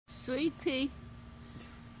Sweet pea.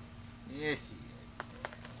 Yes,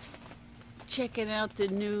 Checking out the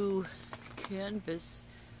new canvas.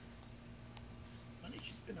 honey,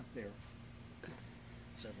 she's been up there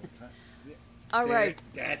several times. All right.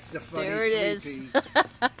 That's the funny There it Sweet is. Pea.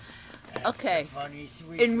 That's Okay. the funny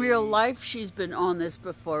Sweet In real Pea. life, she's been on this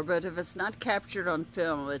before, but if it's not captured on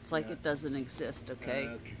film, it's like Yeah. it doesn't exist, okay?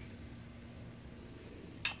 Okay.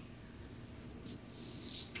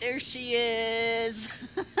 There she is.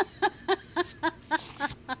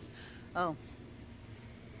 Oh.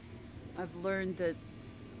 I've learned that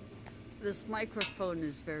this microphone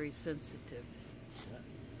is very sensitive. Yeah.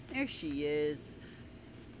 There she is.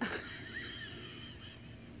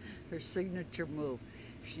 Her signature move.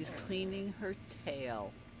 She's cleaning her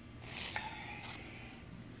tail.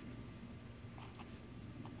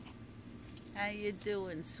 How you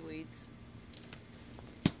doing, sweets?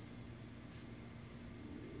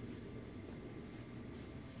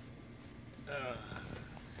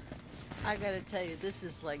 I gotta tell you, this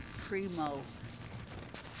is like primo.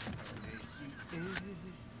 There she is.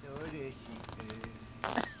 Oh, there she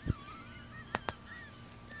is.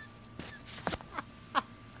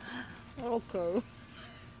 Okay.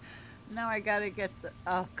 Now I gotta get the.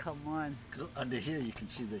 Oh, come on. Go under here, you can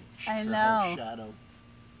see the I her know. whole shadow.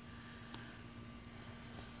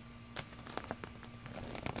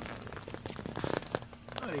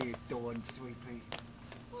 What are you doing, Sweet Pea?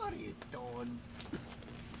 What are you doing?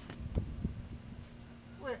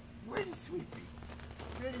 Where did Sweet Pea?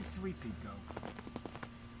 Where did Sweet Pea go?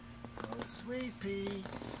 Oh, Sweet Pea.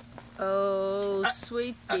 Oh,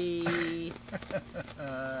 sweet pea.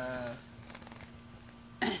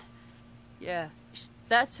 Yeah,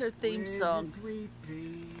 that's her theme Where's song. the Sweet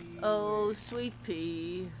Pea? Oh, sweet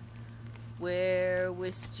pea, where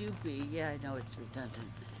wished you be? Yeah, I know it's redundant.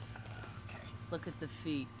 Okay. Look at the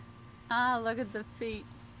feet. Ah, look at the feet.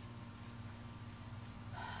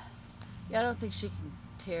 Yeah, I don't think she can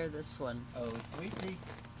tear this one. Oh, Sweet Pea.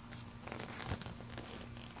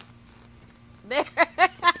 There.